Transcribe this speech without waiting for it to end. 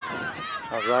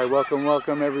All right,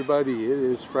 welcome everybody. It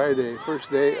is Friday, first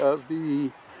day of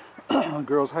the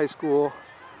girls high school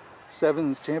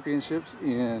 7's championships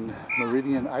in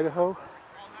Meridian, Idaho.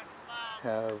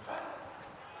 Have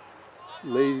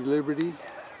Lady Liberty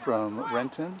from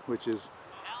Renton, which is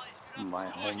my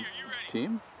home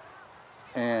team,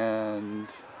 and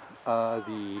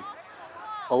the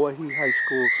Owyhee High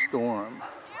School Storm.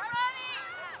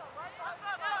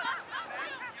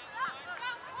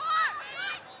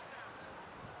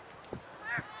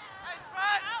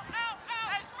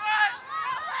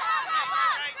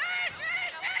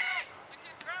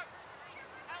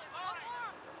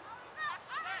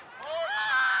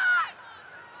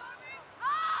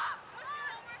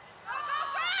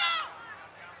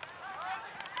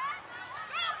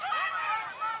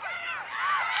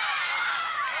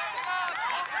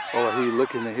 Owyhee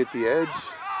looking to hit the edge.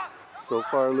 So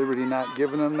far, Liberty not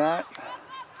giving them that.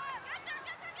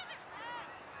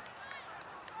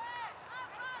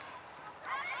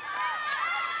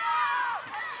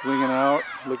 Swinging out,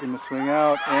 looking to swing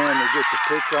out, and they get the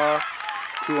pitch off.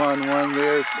 2-on-1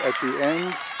 there at the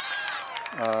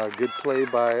end. Good play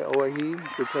by Owyhee,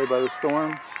 good play by the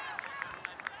Storm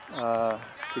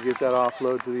to get that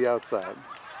offload to the outside.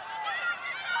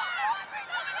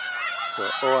 So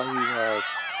Owyhee has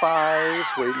 5,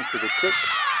 waiting for the kick.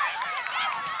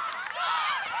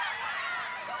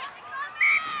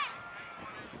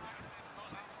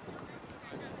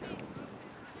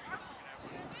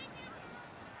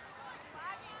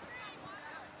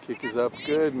 Kick is up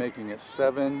good, making it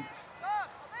 7.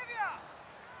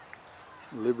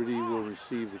 Liberty will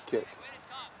receive the kick.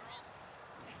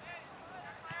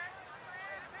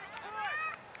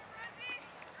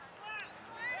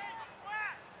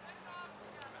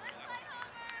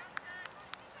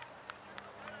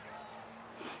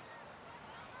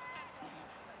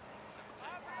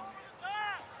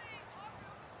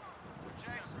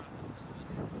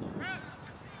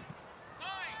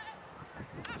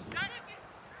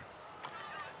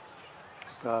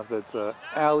 That's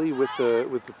Allie with the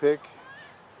pick,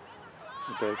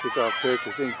 with the kickoff pick.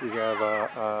 I think we have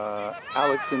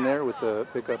Alex in there with the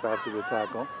pickup after the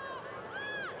tackle.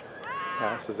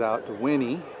 Passes out to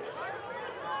Winnie.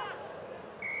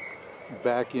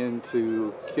 Back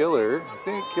into Killer. I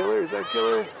think Killer, is that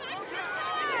Killer?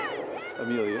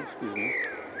 Amelia, excuse me.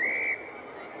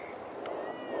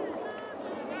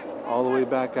 All the way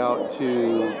back out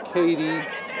to Katie.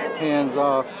 Hands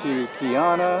off to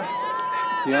Kiana.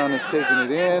 Kiana's taking it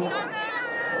in.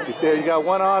 Get there, you got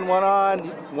one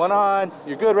on.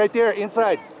 You're good right there,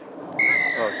 inside.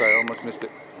 Oh, sorry, I almost missed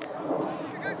it.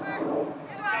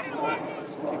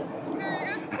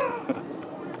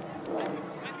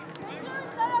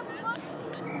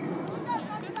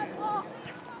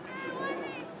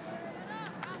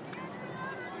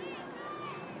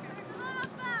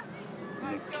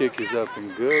 And the kick is up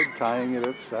and good, tying it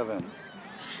at 7.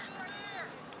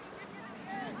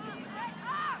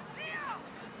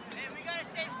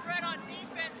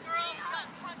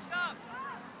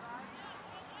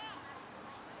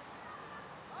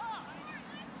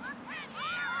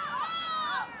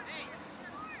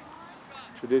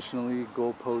 Traditionally,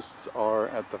 goalposts are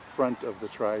at the front of the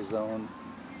tri-zone.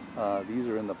 These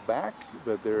are in the back,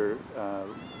 but their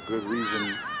good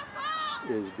reason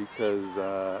is because there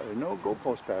are no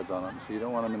goalpost pads on them, so you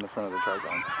don't want them in the front of the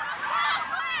tri-zone.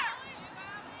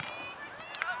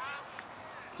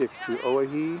 Kick to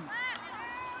Owyhee.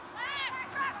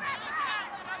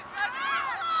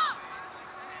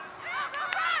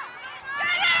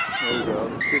 There we go.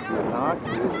 There should be a knock.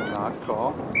 It is a knock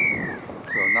call.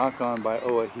 So knock on by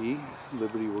Owyhee.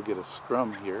 Liberty will get a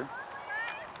scrum here.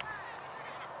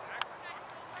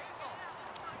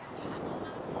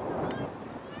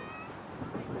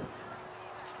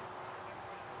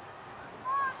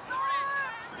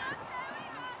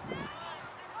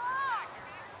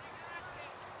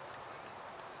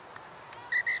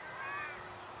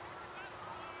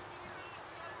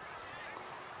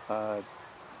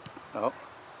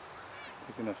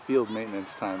 Taking a field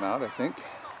maintenance timeout, I think.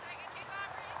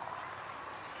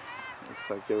 Looks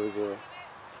like there was a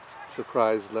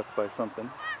surprise left by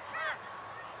something.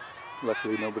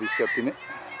 Luckily, nobody stepped in it.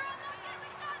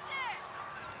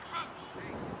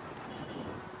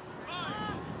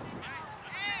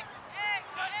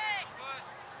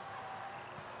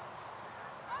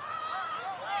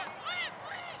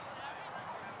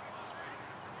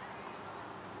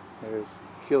 There's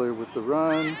Killer with the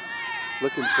run,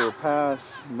 looking for a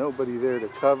pass, nobody there to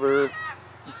cover.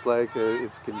 Looks like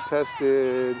it's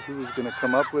contested. Who's going to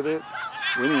come up with it?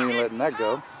 Winnie ain't letting that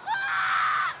go.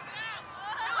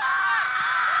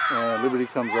 And Liberty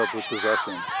comes up with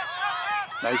possession.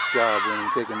 Nice job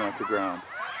when taking that to ground.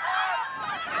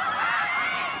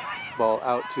 Ball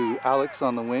out to Alex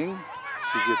on the wing.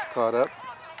 She gets caught up.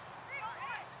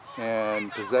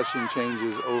 And possession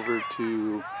changes over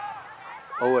to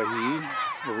Owyhee,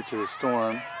 over to the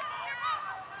Storm.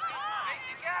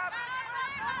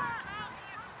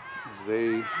 As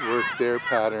they work their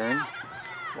pattern.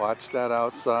 Watch that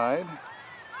outside.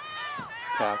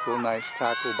 Tackle, nice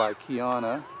tackle by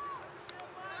Kiana.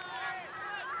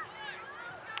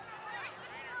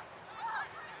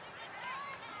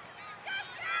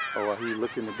 Owyhee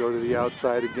looking to go to the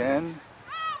outside again.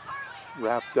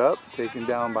 Wrapped up, taken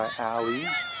down by Allie.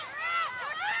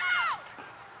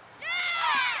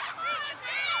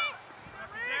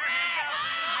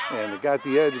 And they got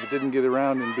the edge but didn't get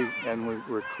around and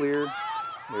we're clear.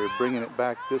 They're bringing it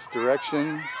back this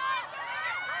direction.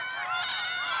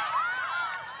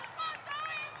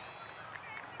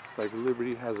 Looks like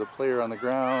Liberty has a player on the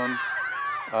ground.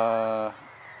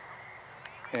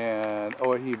 And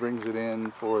Owyhee brings it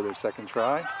in for their second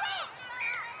try.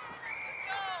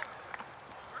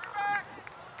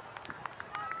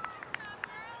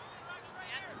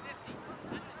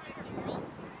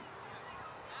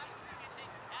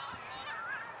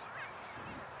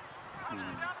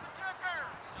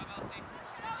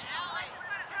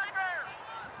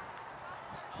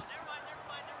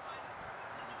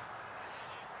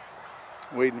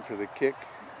 Waiting for the kick.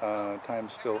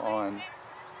 Time's still on.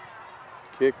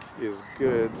 Kick is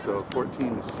good, so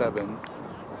 14-7.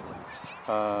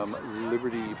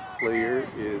 Liberty player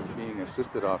is being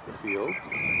assisted off the field,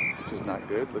 which is not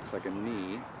good. Looks like a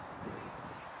knee.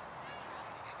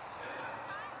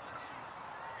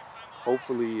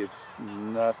 Hopefully it's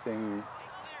nothing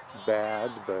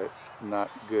bad, but not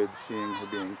good seeing her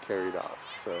being carried off.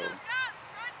 So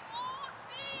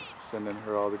sending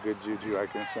her all the good juju I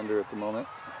can send her at the moment.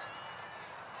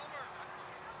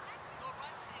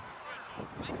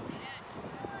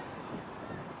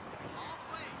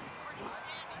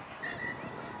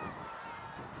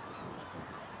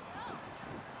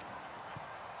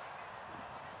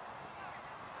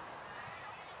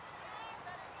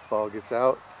 Ball gets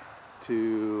out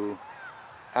to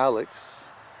Alex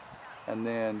and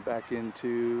then back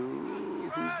into,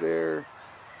 who's there?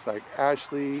 It's like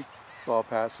Ashley. Ball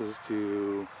passes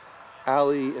to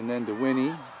Allie and then to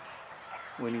Winnie.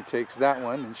 Winnie takes that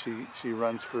one and she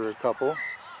runs for a couple.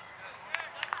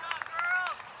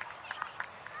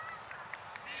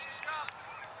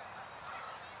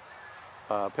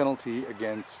 Penalty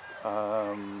against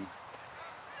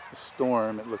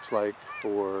Storm, it looks like,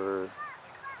 for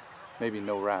maybe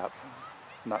no wrap.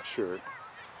 Not sure.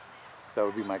 That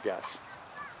would be my guess.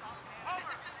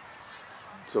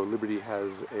 So Liberty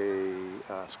has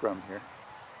a scrum here.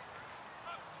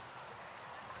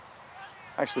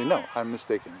 Actually, no, I'm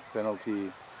mistaken.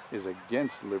 Penalty is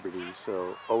against Liberty,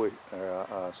 so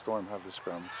Storm have the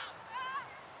scrum.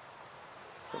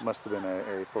 So it must have been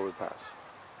a forward pass.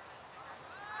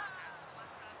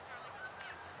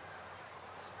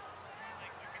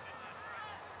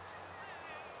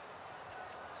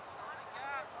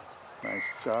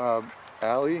 Nice job,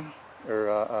 Allie, or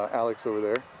Alex over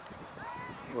there.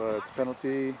 Well, it's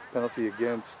penalty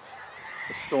against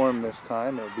the Storm this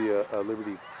time. It'll be a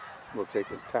Liberty. We'll take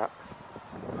a tap.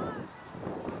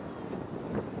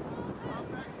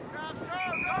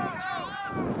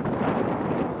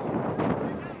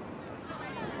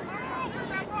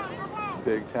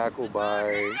 Big tackle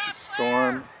by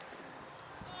Storm,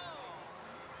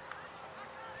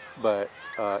 but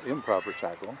improper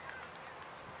tackle.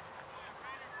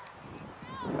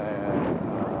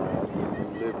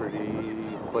 And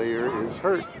Liberty player is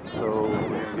hurt, so we're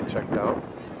going to get checked out.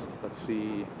 Let's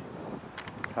see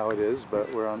how it is,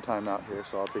 but we're on timeout here,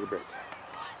 so I'll take a break.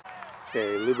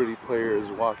 Okay, Liberty player is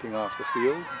walking off the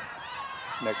field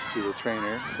next to the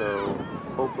trainer, so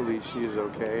hopefully she is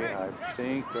okay. I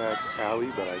think that's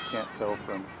Allie, but I can't tell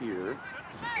from here,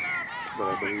 but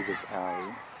I believe it's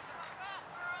Allie.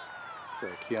 So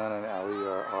Kiana and Allie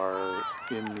are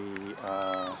in the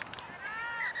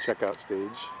checkout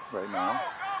stage right now.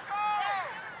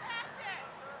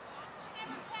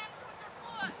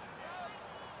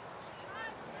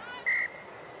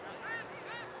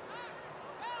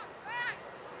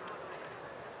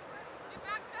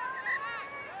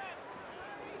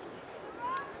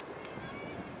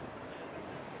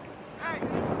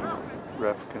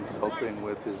 Ref consulting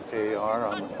with his AR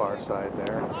on the far side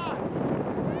there.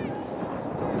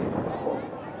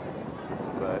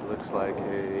 But it looks like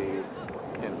a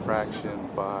infraction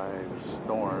by the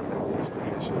Storm, at least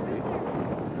initially.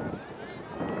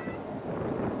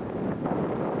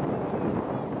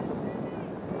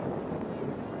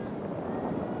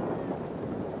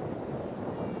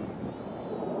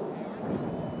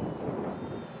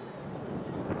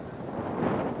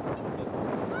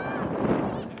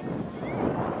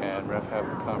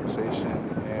 conversation,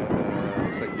 and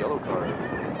looks like yellow card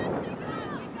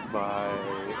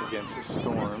against the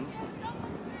Storm.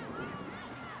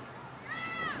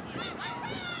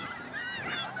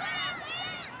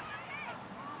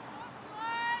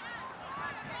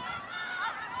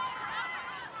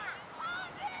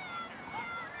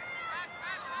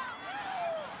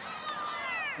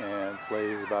 And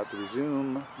play is about to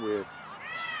resume with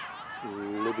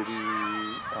Liberty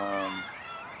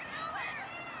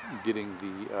getting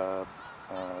the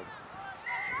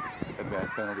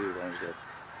penalty advantage there.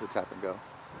 The tap and go.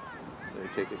 They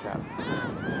take a tap.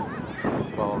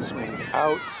 Ball swings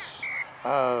out.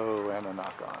 Oh, and a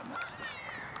knock on.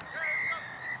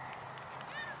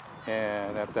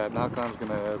 And at that knock on is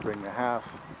going to bring the half.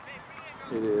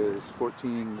 It is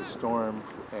 14 to Storm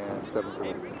and 7 for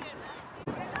Liberty.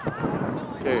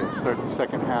 Okay, we'll start the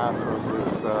second half of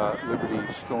this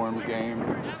Liberty Storm game.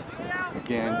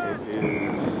 Again, it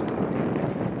is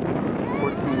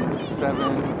 14 to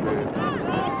 7 with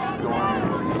Storm in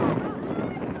the lead.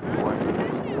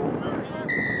 Owyhee School.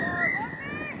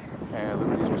 And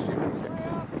Liberty's receiving kick.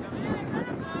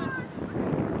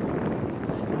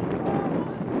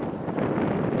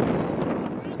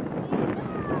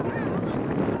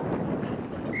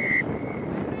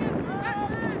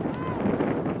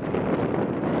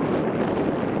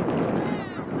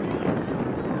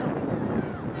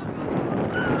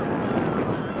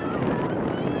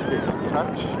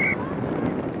 Touch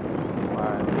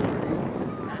by Liberty.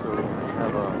 So we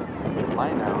have a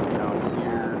line out down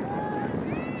here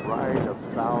right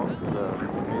about the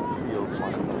midfield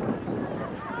line.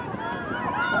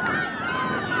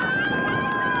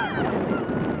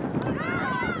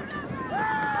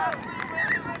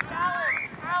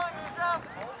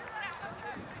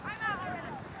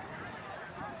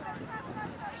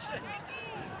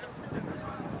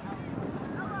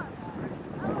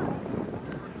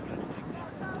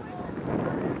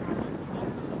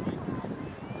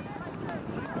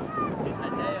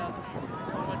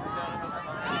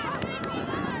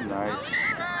 Nice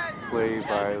play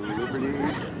by Liberty. I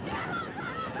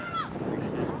think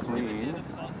it was clean. The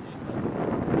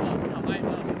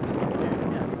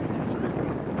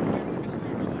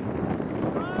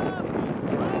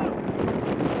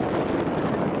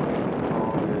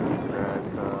call is that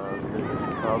Liberty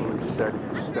probably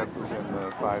stepped within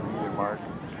the 5-meter mark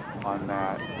on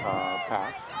that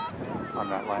pass, on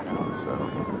that line out. So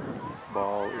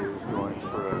ball is going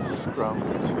for a scrum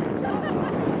to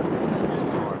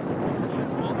Storm.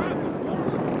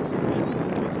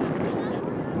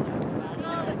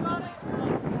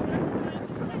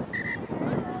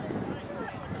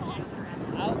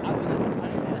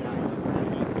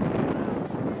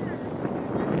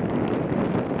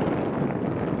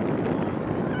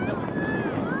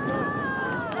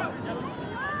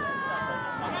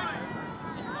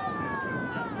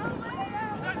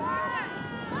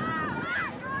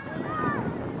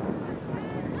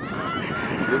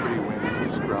 Liberty wins the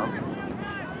scrum.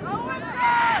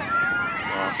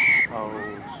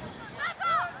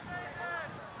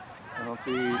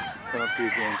 Penalty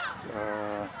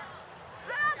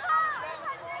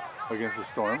against the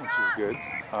Storm, which is good.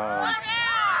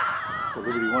 So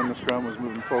Liberty won the scrum, was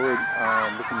moving forward,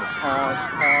 looking to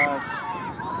pass.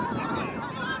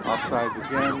 Offsides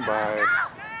again by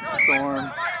Storm.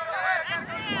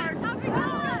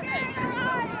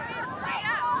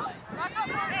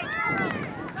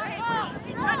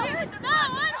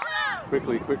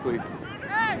 Quickly.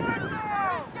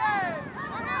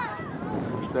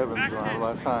 7's don't have a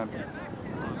lot of time.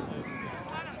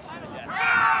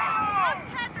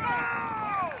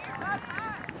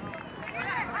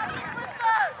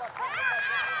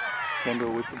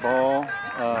 Kendall with the ball.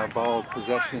 Ball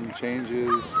possession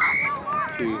changes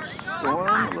to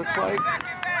Storm, it looks like.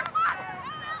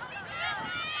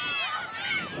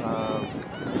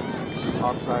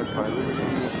 Offsides by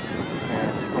Liberty.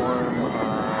 And Storm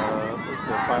looks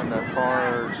to find that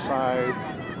far side.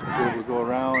 Is able to go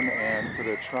around and put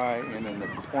a try in the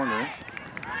corner,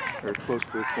 or close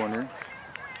to the corner.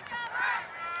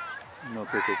 And they'll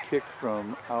take a kick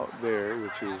from out there,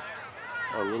 which is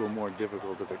a little more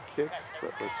difficult of a kick,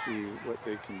 but let's see what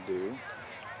they can do.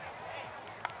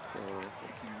 So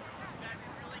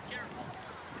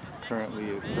currently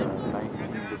it's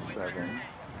 19 to 7.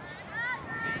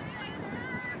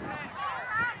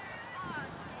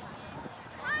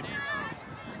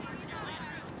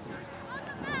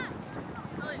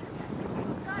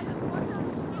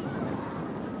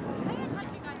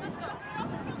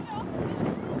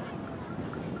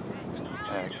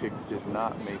 Kick did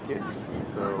not make it,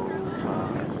 so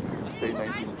stay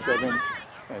 19-7,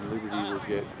 and Liberty will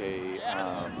get a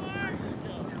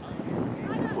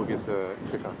get the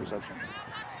kickoff reception.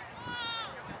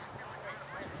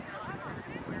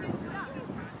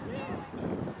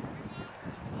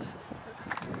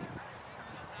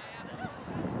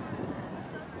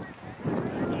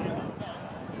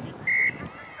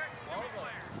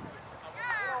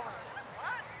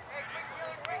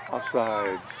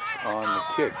 Offsides on the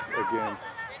kick against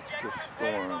the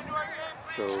Storm.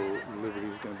 So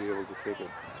Liberty's going to be able to take a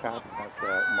tap at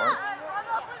that mark.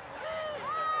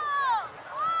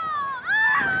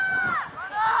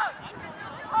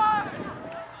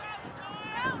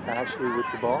 Ashley with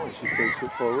the ball as she takes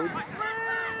it forward.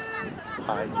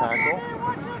 High tackle.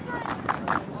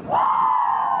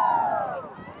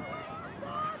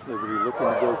 Liberty looking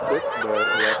to go quick, but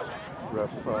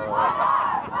ref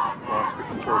wants to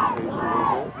control the pace a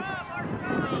little bit.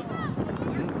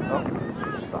 Oh,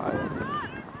 switch sides.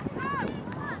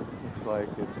 Looks like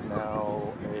it's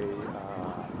now a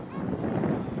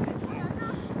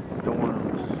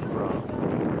Storm's run.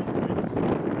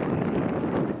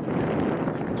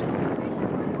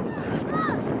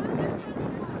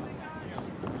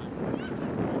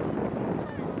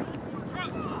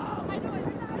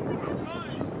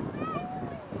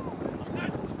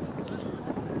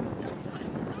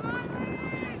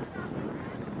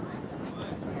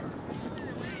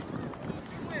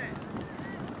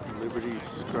 Liberty's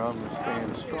scrum is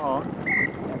staying strong.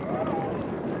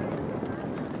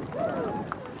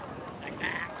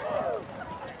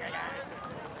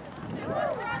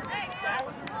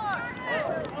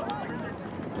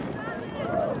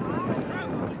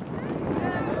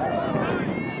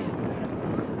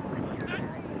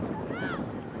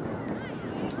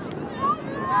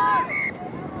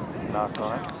 Knock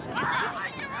on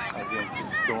against the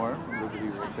Storm. Liberty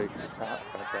will take the tap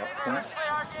at that point.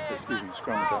 Excuse me,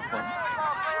 scrum at that point.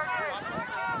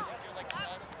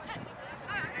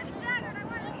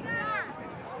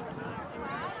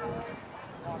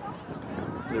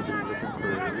 Liberty looking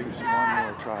for at least one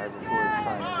more try before the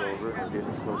time is over. We're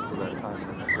getting close to that time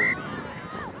limit here.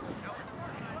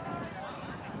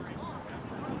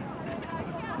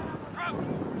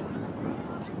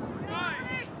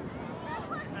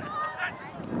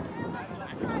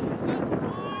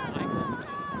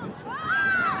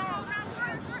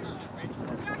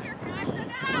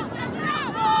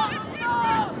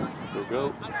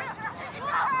 Go.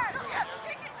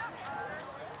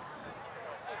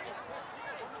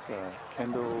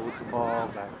 Kendall with the ball,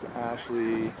 back to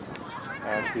Ashley.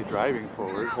 Ashley driving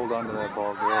forward. Hold on to that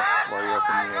ball, girl, while you're up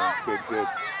in the air. Good, good.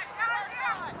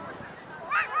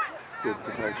 Good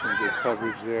protection, good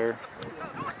coverage there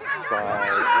by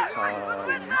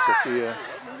Sophia.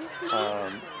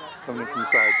 Coming in from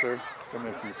the side, sir.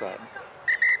 Coming in from the side.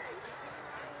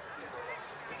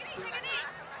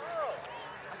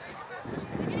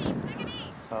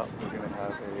 Oh, we're going to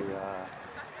have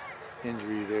a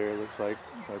injury there, looks like,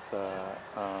 with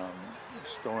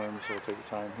Storm, so we'll take the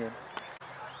time here.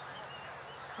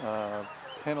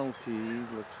 Penalty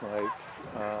looks like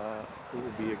it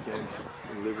will be against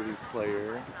Liberty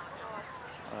player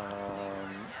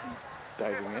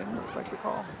diving in, looks like the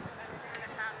call.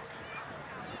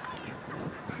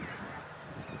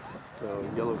 So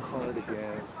yellow card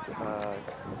against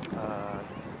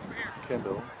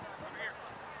Kendall.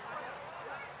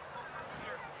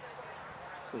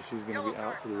 So she's going to be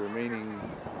out for the remaining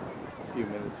few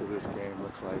minutes of this game,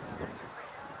 looks like.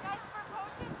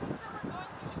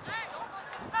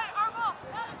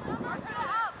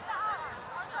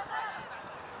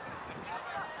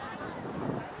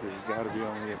 There's got to be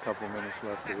only a couple minutes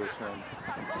left of this one.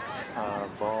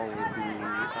 Ball will be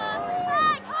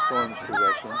Storm's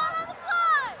possession.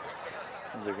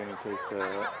 And they're going to take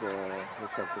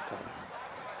looks like the top.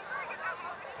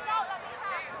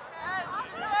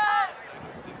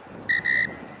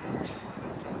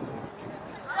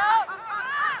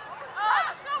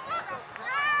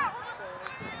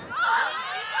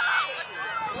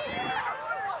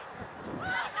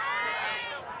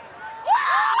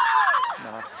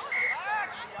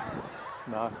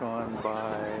 Knock on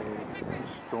by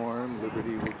Storm.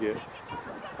 Liberty will get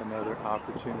another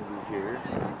opportunity here.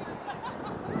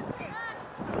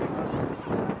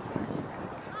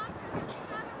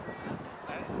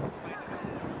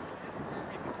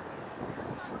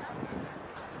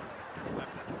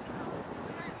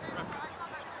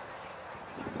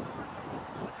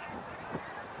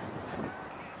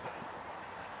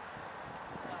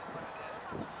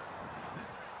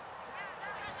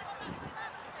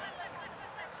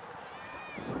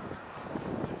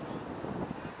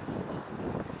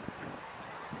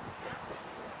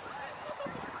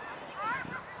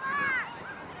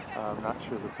 not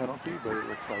sure the penalty, but it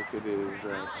looks like it is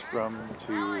scrum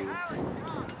to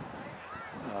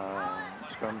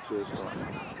a Storm.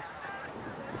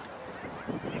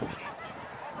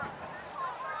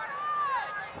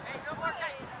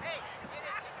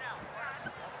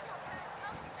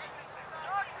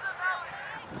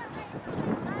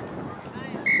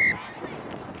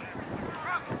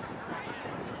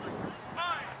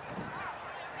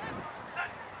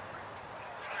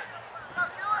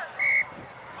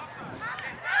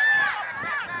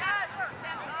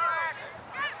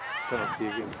 Penalty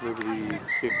against Liberty,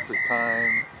 kick for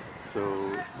time, so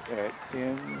it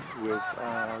ends with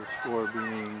the score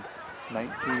being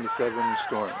 19-7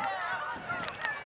 Storm.